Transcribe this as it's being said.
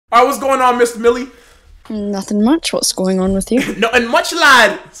Alright, what's going on, Mr. Millie? Nothing much. What's going on with you? No, and much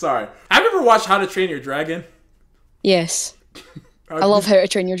lad. Sorry. Have you ever watched How to Train Your Dragon? Yes. I love How to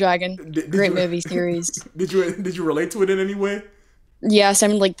Train Your Dragon. Great you, movie series. Did you relate to it in any way? Yeah, I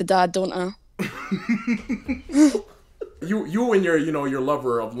sound like the dad, don't I? You and your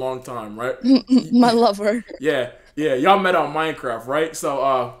lover of long time, right? My lover. Yeah, y'all met on Minecraft, right?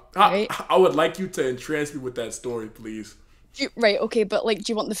 So Right. I would like you to entrance me with that story, please. Right, okay, but like,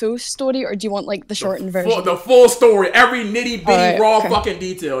 do you want the full story or do you want like the shortened version? The full story, every nitty bitty Alright, raw okay. fucking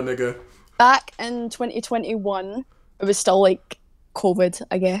detail, nigga. Back in 2021, it was still like COVID,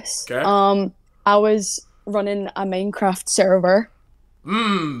 I guess. Okay. I was running a Minecraft server.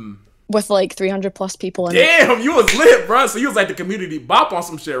 With like 300 plus people in it. Damn, you was lit, bro. So you was like the community bop on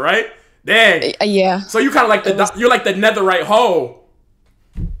some shit, right? Dang. Yeah. So you kind of like you're like the netherite hoe.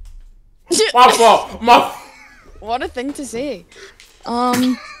 My fault. What a thing to say.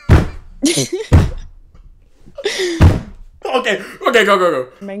 Okay,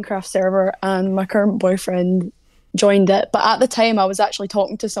 go. Minecraft server, and my current boyfriend joined it, but at the time I was actually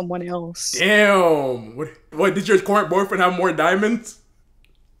talking to someone else. Damn. What did your current boyfriend have more diamonds?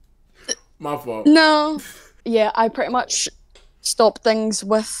 My fault. No. Yeah, I pretty much stopped things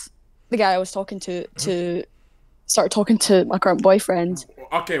with the guy I was talking to start talking to my current boyfriend.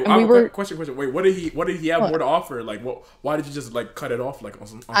 Okay, and we were question. Wait, what did he have more to offer? Like, why did you just like cut it off? Like,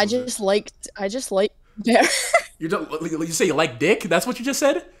 I just liked better. You say you like dick? That's what you just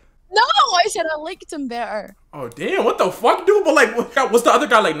said? No, I said I liked him better. Oh damn! What the fuck, dude? But like, was the other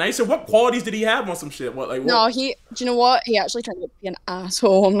guy like nicer? What qualities did he have on some shit? No, do you know what? He actually turned out to be an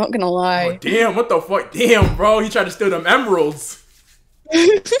asshole. I'm not gonna lie. Oh damn! What the fuck? Damn, bro! He tried to steal them emeralds.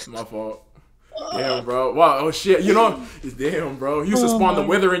 My fault. Damn, bro. Wow. Oh shit. Damn, bro. He used to spawn the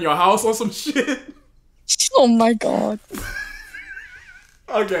wither in your house on some shit. Oh my god.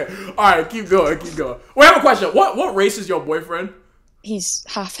 Okay. All right. Keep going. Wait, I have a question. What race is your boyfriend? He's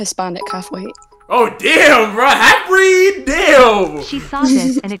half Hispanic, half white. Oh damn, bro. Half breed. Damn. She saw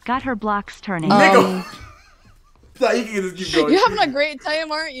this and it got her blocks turning. Nigga. You can just keep going. You're having a great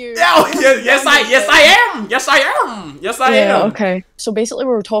time, aren't you? Yes, I am. Okay. So basically,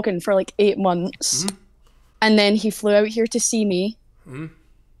 we were talking for like 8 months, and then he flew out here to see me.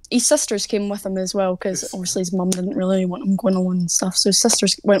 His sisters came with him as well, because obviously his mum didn't really want him going alone and stuff. So his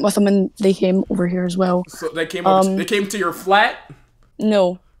sisters went with him, and they came over here as well. So they came. They came to your flat.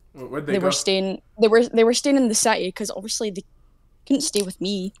 No. Where'd they go? were staying. They were staying in the city because obviously they couldn't stay with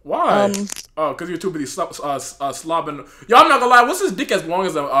me. Why? Because you're too busy slobbing. Yo, I'm not gonna lie. What's his dick as long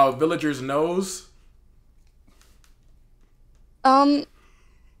as a villager's nose?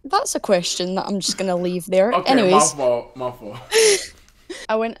 That's a question that I'm just gonna leave there. Okay, anyways, my fault.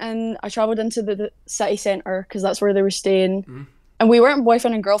 I went in. I traveled into the city centre because that's where they were staying, and we weren't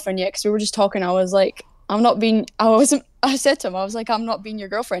boyfriend and girlfriend yet because we were just talking. I was like, I said to him, I was like, I'm not being your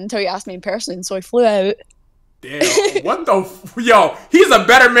girlfriend until you ask me in person. So I flew out. Damn, what the yo? He's a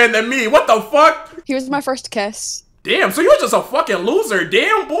better man than me. What the fuck? He was my first kiss. Damn, so you're just a fucking loser.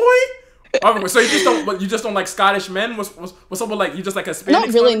 Damn, boy. So you just don't like Scottish men? What's up with like you just like Hispanic?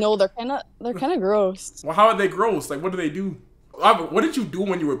 Not really. No, they're kind of gross. Well, how are they gross? Like, what do they do? What did you do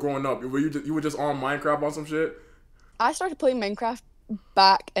when you were growing up? You were just on Minecraft on some shit? I started playing Minecraft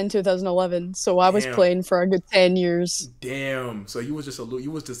back in 2011, so I was playing for a good 10 years. Damn. So you was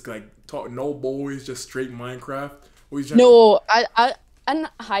just like talking no boys, just straight Minecraft. No, I in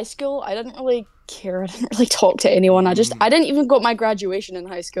high school I didn't really care. I didn't really talk to anyone. I didn't even go to my graduation in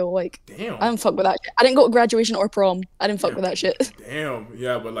high school. Like, damn. I didn't fuck with that shit. I didn't go to graduation or prom. I didn't fuck with that shit. Damn.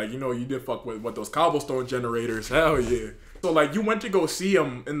 Yeah, but like you did fuck with those cobblestone generators. Hell yeah. So like you went to go see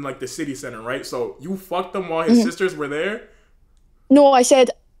him in like the city center, right? So you fucked him while his sisters were there? No, I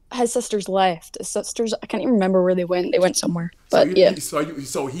said his sisters left. His sisters, I can't even remember where they went. They went somewhere. But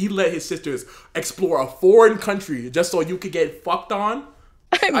so he let his sisters explore a foreign country just so you could get fucked on?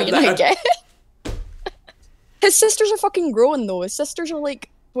 I mean, I guess. His sisters are fucking growing though. His sisters are like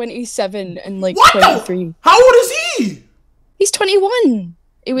 27 and like 23. How old is he? He's 21.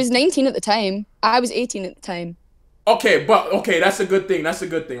 He was 19 at the time. I was 18 at the time. Okay, that's a good thing. That's a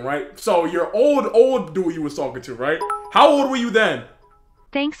good thing, right? So you're old dude you was talking to, right? How old were you then?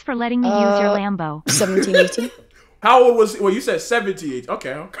 Thanks for letting me use your Lambo. 17, 18. How old was? Well, you said 78.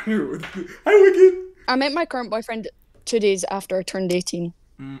 Okay. Hi, Wicked. I met my current boyfriend 2 days after I turned 18.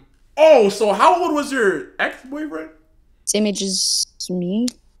 Oh, so how old was your ex-boyfriend? Same age as me.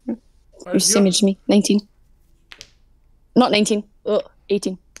 Same age as me. 19. Not 19.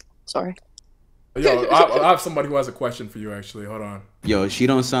 18. Sorry. Yo, I have somebody who has a question for you, actually. Hold on. Yo, she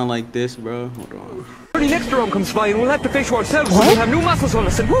don't sound like this, bro. Hold on. When the next drone comes by, we'll have to face ourselves. So we'll have new muscles on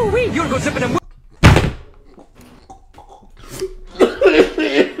us, and woo-wee, you'll go zipping and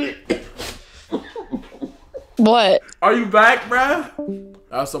What? Are you back, bruh?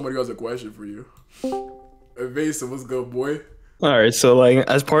 I have somebody who has a question for you. Evasive, what's good, boy? All right, so like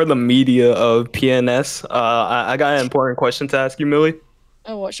as part of the media of PNS, I got an important question to ask you, Millie.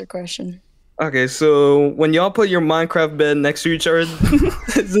 Oh, what's your question? Okay, so when y'all put your Minecraft bed next to each other,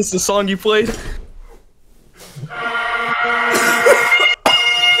 is this the song you played?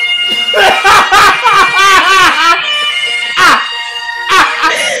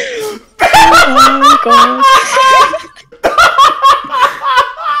 Oh god.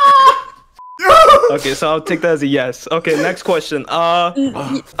 Okay, so I'll take that as a yes. Okay, next question.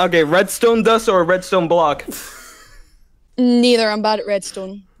 Okay, redstone dust or redstone block? Neither. I'm bad at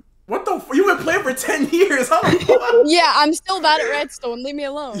redstone. What the f- You been playing for 10 years, huh? Yeah, I'm still bad at redstone. Leave me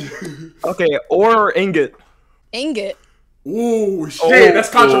alone. Okay, ore or ingot? Ingot. Ooh, shit, that's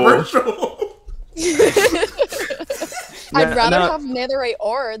controversial. I'd rather have netherite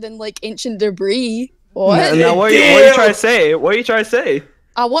ore than like ancient debris. What? Now what are you trying to say? What are you trying to say?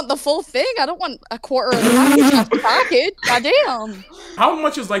 I want the full thing. I don't want a quarter of the package after package. Goddamn. How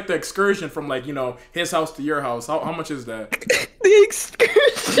much is like the excursion from like, you know, his house to your house? How much is that? The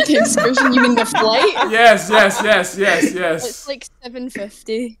excursion. The excursion, you mean the flight? Yes. It's like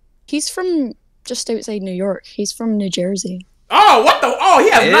 $750. He's from just outside New York. He's from New Jersey. Oh, what the? Oh, he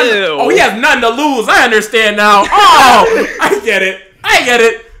has Ew. nothing. Oh, he has nothing to lose. I understand now. Oh, I get it.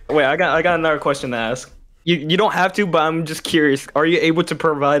 Wait, I got another question to ask. You don't have to, but I'm just curious. Are you able to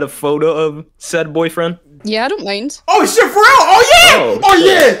provide a photo of said boyfriend? Yeah, I don't mind. Oh shit, for real? Oh yeah. Oh,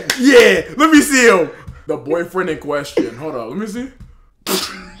 Yeah. Let me see him. The boyfriend in question. Hold on. Let me see.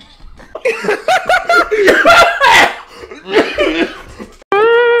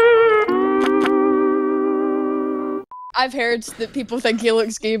 I've heard that people think he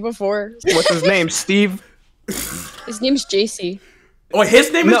looks gay before. What's his name? Steve? His name's JC. Oh,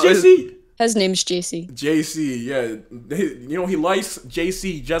 his name is JC? His name's JC. JC, yeah. You know, he likes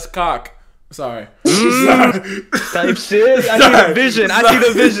JC, just cock. Sorry. Sorry. Type shit. I see the vision. I see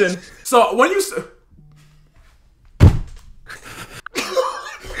the vision. So, when you...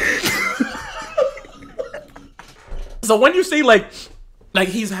 So, when you say, like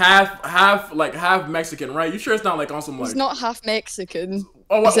he's half Mexican, right? You sure it's not, like, on some, like... He's not half Mexican.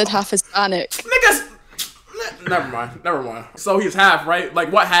 Oh, He said half Hispanic. Niggas... Never mind. So he's half, right?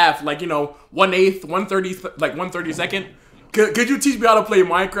 Like what half? Like, you know, 1/8, 1/30, like 1/32. Could you teach me how to play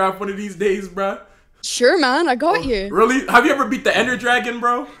Minecraft one of these days, bro? Sure, man. I got you. Really? Have you ever beat the Ender Dragon,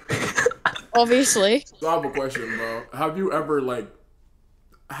 bro? Obviously. So I have a question, bro. Have you ever like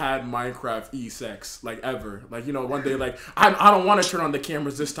had Minecraft e-sex, like ever? Like, you know, one day, like I don't want to turn on the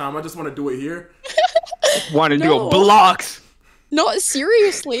cameras this time. I just want to do it here. Want to do No. a blocks? Not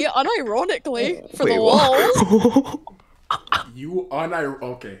seriously, unironically, for Wait, the what? walls.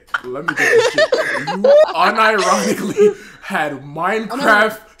 Okay, let me get this shit. You unironically had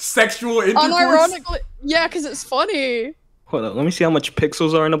Minecraft sexual intercourse? Unironically, yeah, because it's funny. Hold up, let me see how much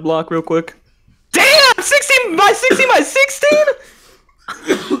pixels are in the block real quick. Damn! 16 by 16 by 16?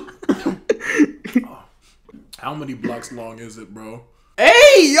 How many blocks long is it, bro?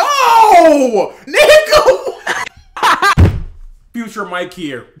 Hey, yo! Nigga! Future Mike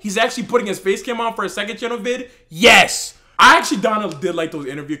here. He's actually putting his face cam on for a second channel vid. Yes! I actually did like those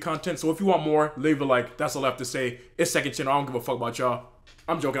interview content, so if you want more, leave a like. That's all I have to say. It's second channel. I don't give a fuck about y'all.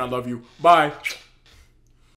 I'm joking. I love you. Bye.